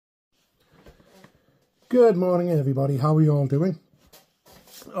Good morning, everybody. How are you all doing?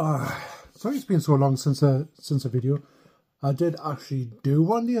 Sorry it's been so long since a video. I did actually do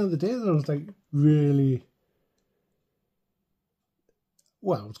one the other day that was like really,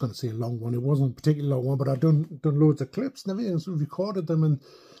 well, I was going to say a long one. It wasn't a particularly long one, but I've done loads of clips and everything, so recorded them, and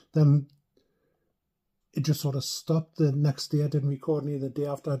then it just sort of stopped. The next day I didn't record any, the day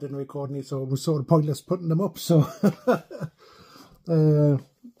after I didn't record any, so it was sort of pointless putting them up. So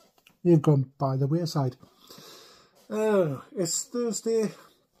you've gone by the wayside. It's Thursday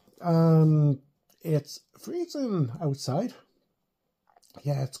and it's freezing outside.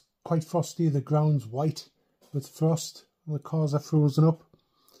 Yeah, it's quite frosty. The ground's white with frost and the cars are frozen up.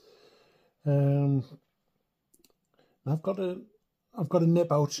 I've got to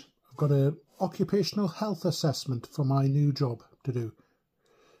nip out. I've got a occupational health assessment for my new job to do,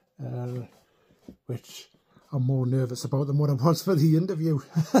 which I'm more nervous about than what I was for the interview.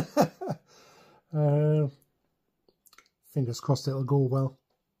 Fingers crossed it'll go well.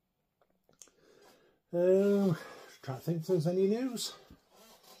 Trying to think if there's any news.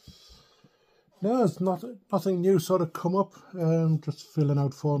 No, there's nothing new sort of come up. Just filling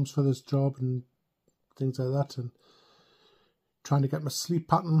out forms for this job and things like that, and trying to get my sleep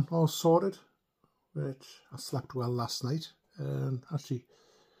pattern all sorted, which I slept well last night and actually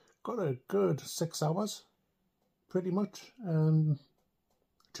got a good 6 hours pretty much,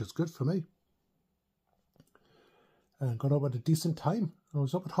 which is good for me. And got up at a decent time. I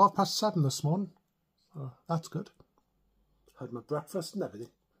was up at 7:30 this morning, so that's good. Had my breakfast and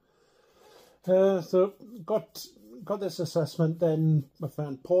everything. So got this assessment. Then my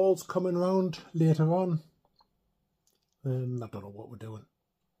friend Paul's coming round later on, and I don't know what we're doing.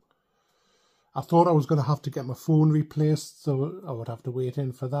 I thought I was going to have to get my phone replaced, so I would have to wait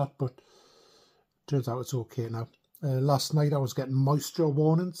in for that, but turns out it's okay now. Last night I was getting moisture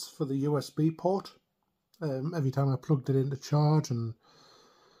warnings for the USB port. Every time I plugged it into charge and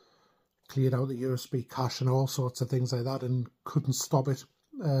cleared out the USB cache and all sorts of things like that, and couldn't stop it.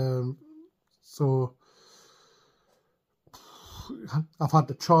 So I've had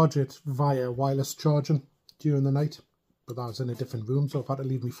to charge it via wireless charging during the night, but that was in a different room, so I've had to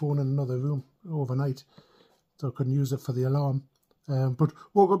leave my phone in another room overnight, so I couldn't use it for the alarm. But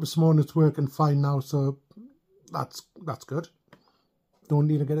woke up this morning, it's working fine now, so that's good. Don't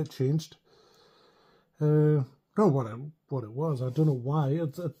need to get it changed. I don't know what it was. I don't know why.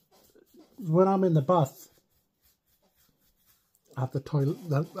 When I'm in the bath, I have the toilet.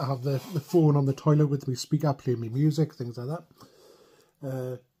 I have the phone on the toilet with me speaker, playing me music, things like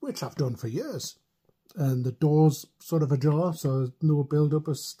that, which I've done for years. And the door's sort of ajar, so there's no build up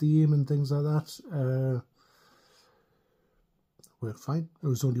of steam and things like that. Worked fine. It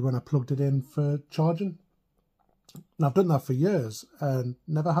was only when I plugged it in for charging. And I've done that for years and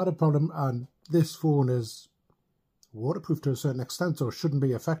never had a problem. And this phone is waterproof to a certain extent, so it shouldn't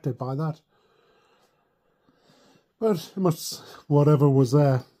be affected by that. But whatever was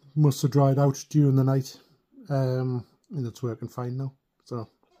there must have dried out during the night. And it's working fine now. So,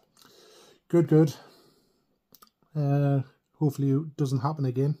 good. Hopefully it doesn't happen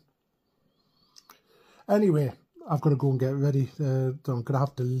again. Anyway, I've got to go and get ready. I'm going to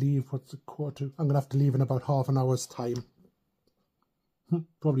have to leave. What's the quarter? I'm going to have to leave in about half an hour's time.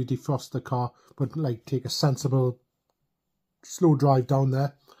 Probably defrost the car, but like take a sensible slow drive down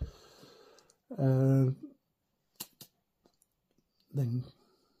there. Then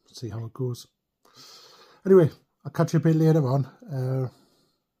see how it goes. Anyway, I'll catch you a bit later on.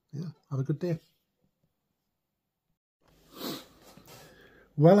 Yeah, have a good day.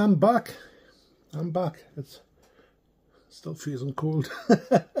 Well, I'm back. It's still freezing cold.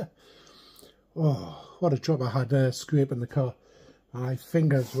 Oh, what a job I had scraping the car. My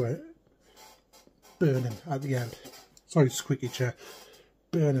fingers were burning at the end. Sorry, squeaky chair.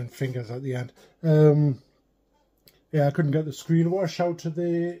 Burning fingers at the end. Yeah, I couldn't get the screen wash out of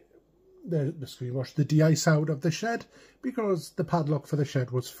the de-ice out of the shed because the padlock for the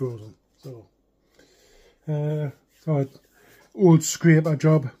shed was frozen. So, old scraper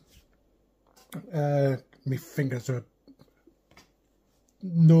job. My fingers are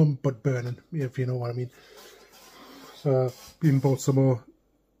numb but burning, if you know what I mean. So I've been bought some more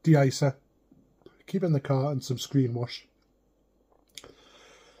de-icer, keeping the car, and some screen wash.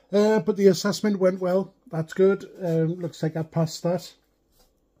 But the assessment went well. That's good. Looks like I passed that.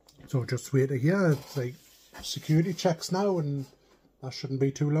 So just wait to hear. It's like security checks now, and that shouldn't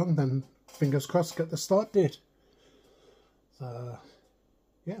be too long. Then fingers crossed, get the start date. So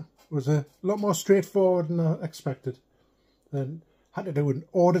yeah, it was a lot more straightforward than I expected. Then had to do an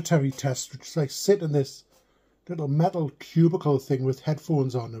auditory test, which is like sit in this little metal cubicle thing with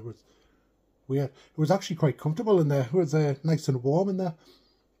headphones on. It weird. It was actually quite comfortable in there. It was nice and warm in there.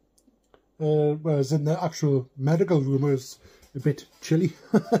 Whereas in the actual medical room it was a bit chilly.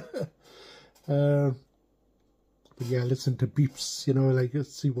 But yeah, listen to beeps, you know, like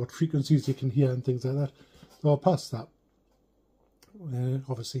let's see what frequencies you can hear and things like that. So past that,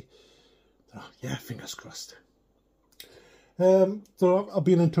 obviously, yeah, fingers crossed. So I've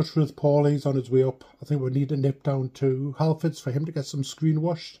been in touch with Paul. He's on his way up. I think we need to nip down to Halfords for him to get some screen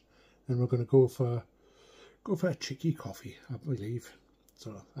washed, and we're going to go for a cheeky coffee, I believe.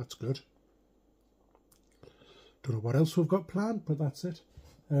 So that's good. Don't know what else we've got planned, but that's it.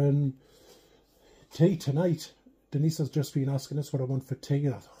 And tea tonight. Denise has just been asking us what I want for tea,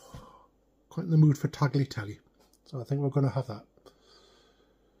 and I'm quite in the mood for tagliatelle. So I think we're going to have that.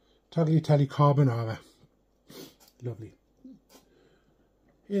 Tagliatelle carbonara. Lovely.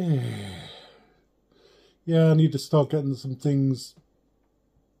 Yeah, I need to start getting some things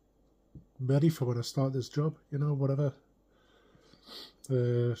ready for when I start this job, you know, whatever.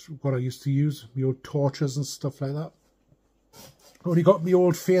 What I used to use, my old torches and stuff like that. Already got my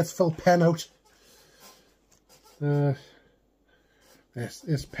old faithful pen out.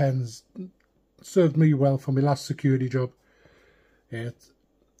 This pen's served me well for my last security job. It's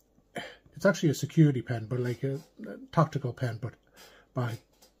actually a security pen, but like a tactical pen, but by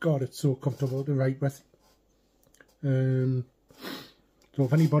God, it's so comfortable to write with. So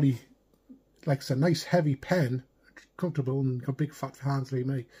if anybody likes a nice heavy pen, comfortable and got big fat hands like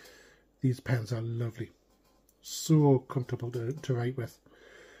me, these pens are lovely. So comfortable to write with.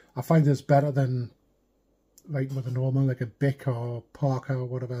 I find this better than writing with a normal, like a Bic or Parker or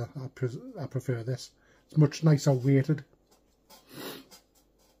whatever. I prefer this. It's much nicer weighted.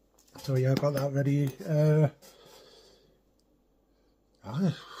 So yeah, I got that ready.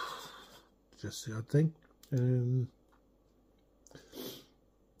 Just the odd thing.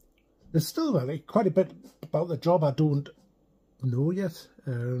 There's still really quite a bit about the job I don't know yet.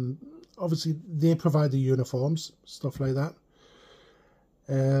 Obviously, they provide the uniforms, stuff like that.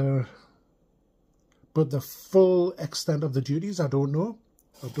 But the full extent of the duties, I don't know.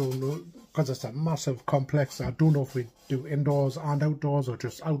 I don't know, because it's a massive complex. I don't know if we do indoors and outdoors, or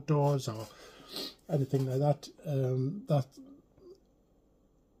just outdoors, or anything like that.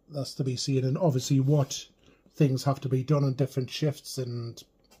 That's to be seen, and obviously what things have to be done on different shifts, and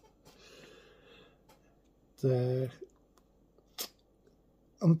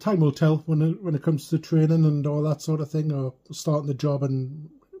time will tell when it comes to training and all that sort of thing, or starting the job and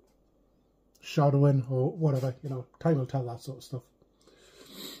shadowing or whatever, you know, time will tell that sort of stuff.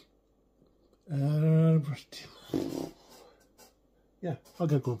 Yeah, I'll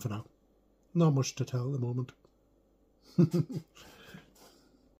get going for now. Not much to tell at the moment.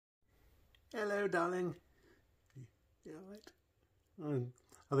 Hello, darling. You alright?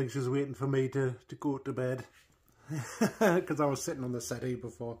 I think she's waiting for me to go to bed. Because I was sitting on the settee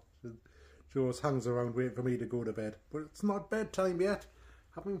before. She always hangs around waiting for me to go to bed. But it's not bedtime yet.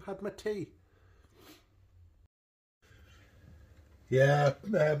 Haven't had my tea. Yeah,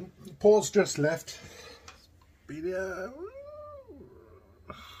 Paul's just left. Been here.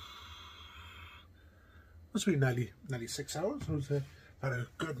 Must be nearly 6 hours. I was had a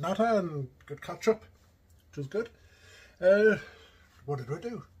good natter and good catch up, which was good. What did we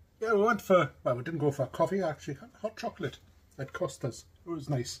do? Yeah, we went for, well, we didn't go for coffee, actually. Hot chocolate at Costa's. It was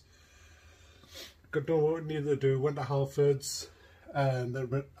nice. Got no neither do. Went to Halfords, and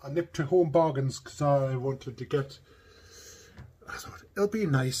then I nipped to Home Bargains because I wanted to get. I thought it'll be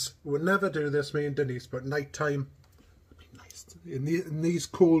nice. We'll never do this, me and Denise, but night time, it'll be nice. In these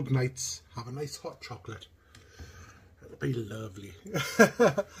cold nights, have a nice hot chocolate. It'll be lovely.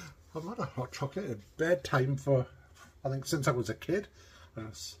 I've had a hot chocolate at bedtime for, I think, since I was a kid.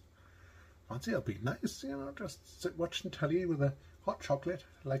 Fancy it'll be nice, you know, just sit watching telly with a hot chocolate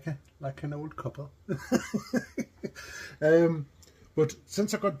like an old couple. But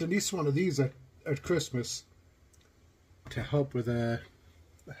since I got Denise one of these at Christmas to help with a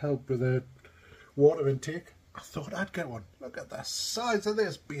water intake, I thought I'd get one. Look at the size of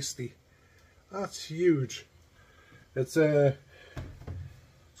this beastie. That's huge. It's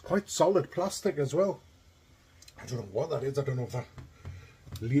quite solid plastic as well. I don't know what that is. I don't know if that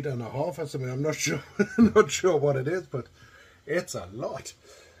litre and a half or something. I'm not sure. Not sure what it is, but it's a lot.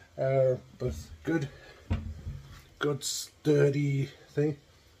 But good sturdy thing.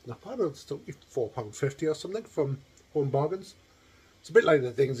 Not bad. It's only £4.50 or something from Home Bargains. It's a bit like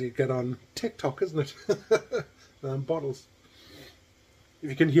the things you get on TikTok, isn't it? Bottles. If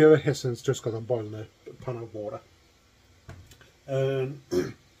you can hear a hissing, it's just because I'm boiling a pan of water.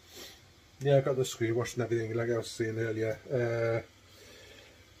 Yeah, I got the screen washed and everything, like I was saying earlier.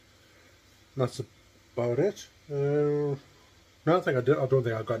 that's about it. No, I don't think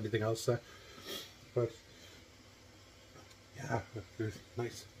I've got anything else there. But yeah, it's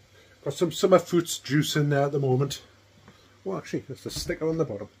nice. Got some summer fruits juice in there at the moment. Well, actually, there's a sticker on the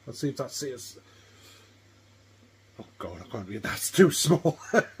bottom. Let's see if that says. Oh God, I can't read. That's too small.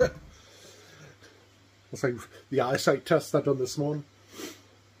 It's like the eyesight test I done this morning.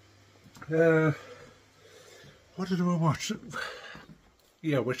 What did I watch?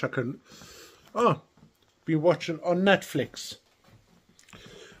 Yeah, I wish I could. Oh, been watching on Netflix.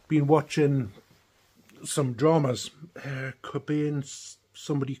 Been watching some dramas. Cobain.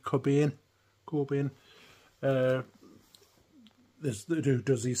 Who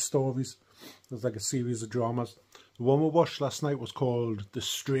does these stories. There's like a series of dramas. The one we watched last night was called The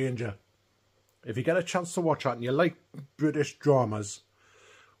Stranger. If you get a chance to watch that and you like British dramas,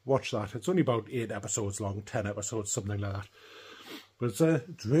 watch that. It's only about 8 episodes long, 10 episodes, something like that. But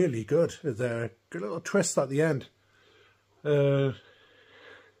it's really good. It's a good little twist at the end. But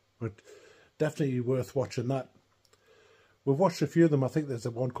definitely worth watching that. We've watched a few of them. I think there's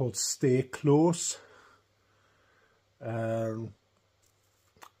a one called Stay Close. A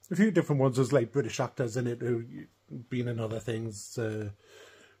few different ones. There's like British actors in it who been in other things.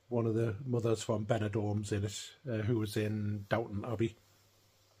 One of the mothers from Benidorm's in it, who was in Downton Abbey.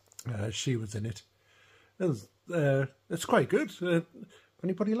 She was in it. It's quite good. If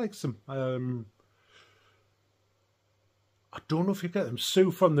anybody likes them. I don't know if you get them.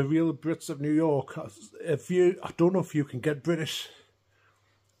 Sue from The Real Brits of New York. I don't know if you can get British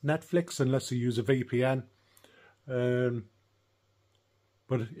Netflix unless you use a VPN.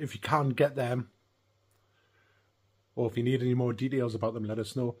 But if you can't get them, or if you need any more details about them, let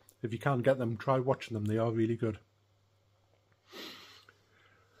us know. If you can't get them, try watching them. They are really good.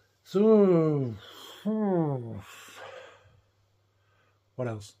 So, what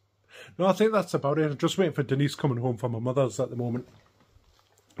else? No, I think that's about it. I'm just waiting for Denise coming home from her mother's at the moment.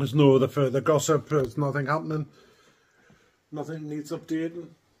 There's no other further gossip. There's nothing happening. Nothing needs updating.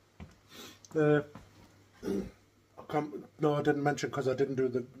 No, I didn't mention because I didn't do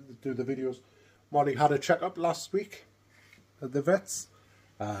the videos. Molly had a checkup last week at the vets,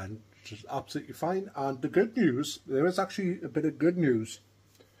 and she's absolutely fine. And the good news, there is actually a bit of good news,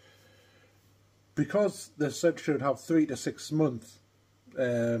 because they said she would have 3 to 6 months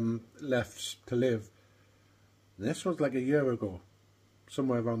left to live. This was like a year ago,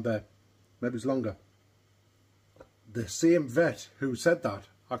 somewhere around there, maybe it's longer. The same vet who said that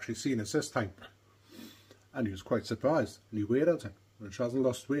actually seen us this time, and he was quite surprised. And he weighed her, and she hasn't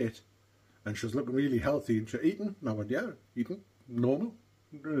lost weight. And she was looking really healthy, and she eating. And I went, yeah, eating, normal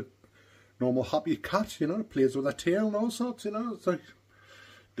happy cat, you know, plays with her tail and all sorts, you know. It's like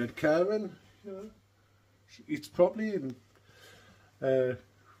dead caring, you know. She eats properly and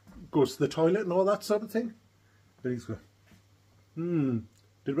goes to the toilet and all that sort of thing. Then he's going,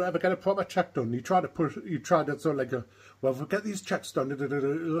 did we ever get a proper check done? He tried to sort of like, well, if we get these checks done,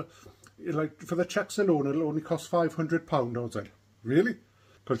 like for the checks alone, it'll only cost £500. I was like, really?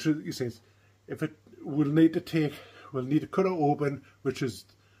 Because he says, we'll need to cut it open, which is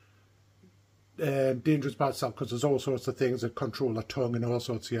dangerous by itself, because there's all sorts of things that control the tongue and all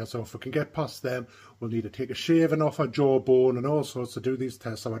sorts here. So if we can get past them, we'll need to take a shaving off her jawbone and all sorts to do these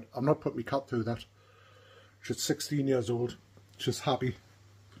tests. I went, I'm not putting my cat through that. She's 16 years old. She's happy.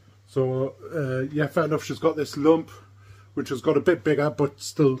 So yeah, fair enough. She's got this lump, which has got a bit bigger, but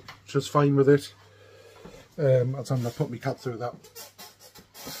still she's fine with it. I'm not putting my cat through that.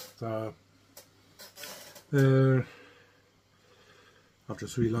 So I've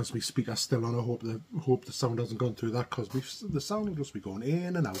just realised my speaker's still on. I hope the sound hasn't gone through that, because the sound will just be going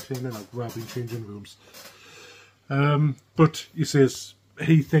in and out where I've been changing rooms. But he says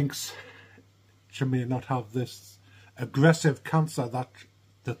he thinks she may not have this aggressive cancer that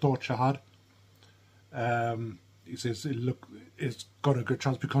they thought she had. He says it's got a good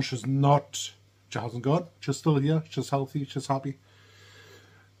chance, because she hasn't gone. She's still here. She's healthy. She's happy.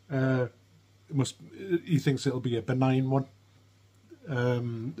 He thinks it'll be a benign one, a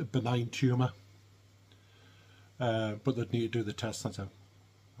benign tumour, but they'd need to do the test. That's how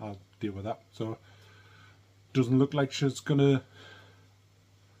I'll deal with that. So doesn't look like she's gonna,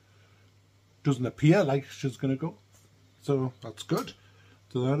 doesn't appear like she's gonna go. So that's good.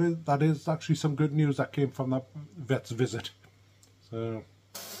 So that is actually some good news that came from that vet's visit. So,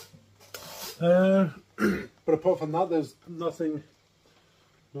 but apart from that, there's nothing.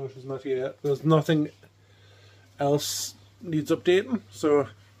 No, she's not here yet. There's nothing else needs updating. So,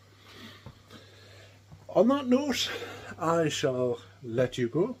 on that note, I shall let you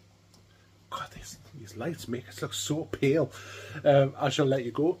go. God, these lights make us look so pale. I shall let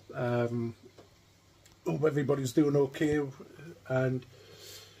you go. hope everybody's doing okay and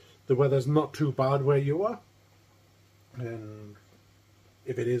the weather's not too bad where you are. And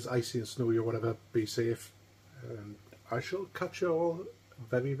if it is icy and snowy or whatever, be safe. And I shall catch you all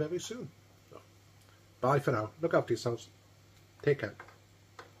very, very soon. So, bye for now. Look after yourselves. Take care.